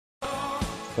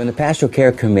When the Pastoral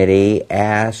Care Committee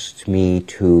asked me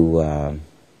to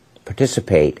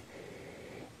participate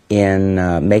in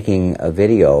making a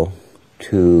video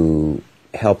to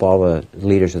help all the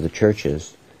leaders of the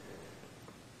churches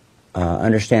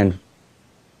understand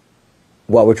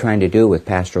what we're trying to do with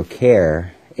pastoral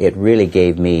care, it really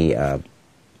gave me a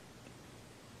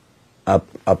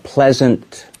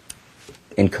pleasant,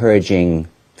 encouraging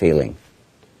feeling,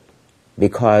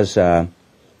 because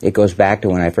it goes back to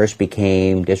when I first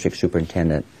became district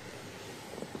superintendent,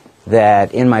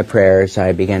 that in my prayers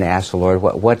I began to ask the Lord,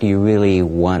 what do you really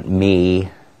want me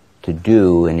to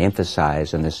do and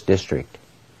emphasize in this district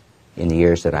in the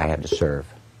years that I have to serve?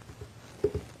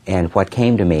 And what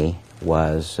came to me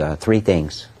was three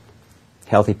things: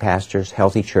 healthy pastors,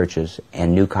 healthy churches,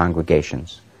 and new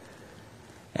congregations.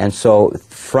 And so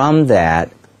from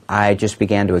that, I just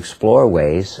began to explore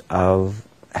ways of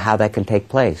how that can take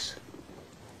place.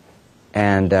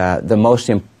 And the most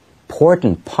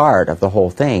important part of the whole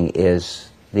thing is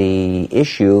the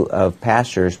issue of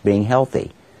pastors being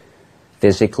healthy,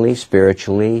 physically,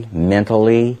 spiritually,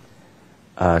 mentally,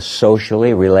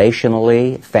 socially,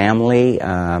 relationally, family,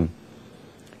 and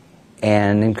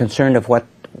in concern of what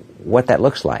that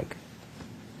looks like.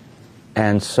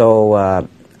 And so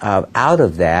out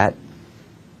of that,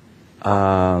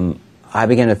 I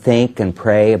began to think and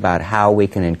pray about how we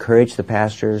can encourage the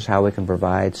pastors, how we can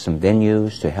provide some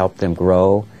venues to help them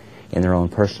grow in their own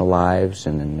personal lives,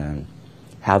 and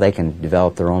how they can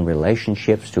develop their own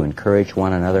relationships to encourage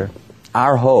one another.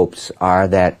 Our hopes are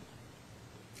that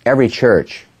every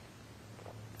church,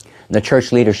 the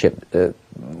church leadership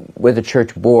with the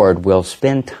church board, will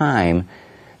spend time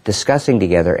discussing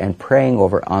together and praying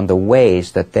over on the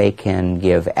ways that they can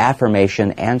give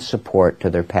affirmation and support to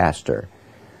their pastor.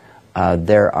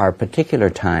 There are particular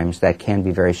times that can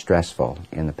be very stressful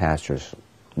in the pastor's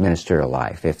ministerial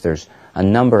life. If there's a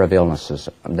number of illnesses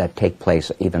that take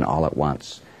place even all at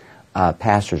once,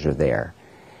 pastors are there.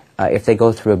 If they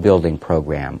go through a building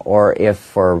program, or if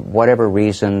for whatever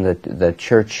reason the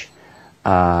church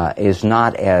is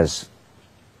not as,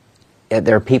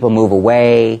 there are people move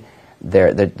away,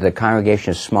 the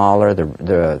congregation is smaller,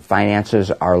 the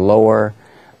finances are lower,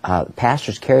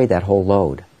 pastors carry that whole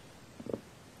load.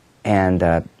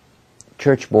 And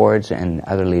church boards and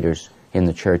other leaders in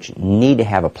the church need to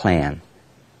have a plan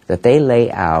that they lay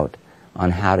out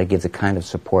on how to give the kind of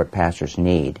support pastors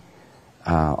need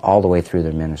all the way through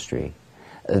their ministry.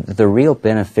 The real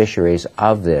beneficiaries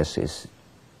of this is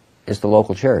the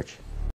local church.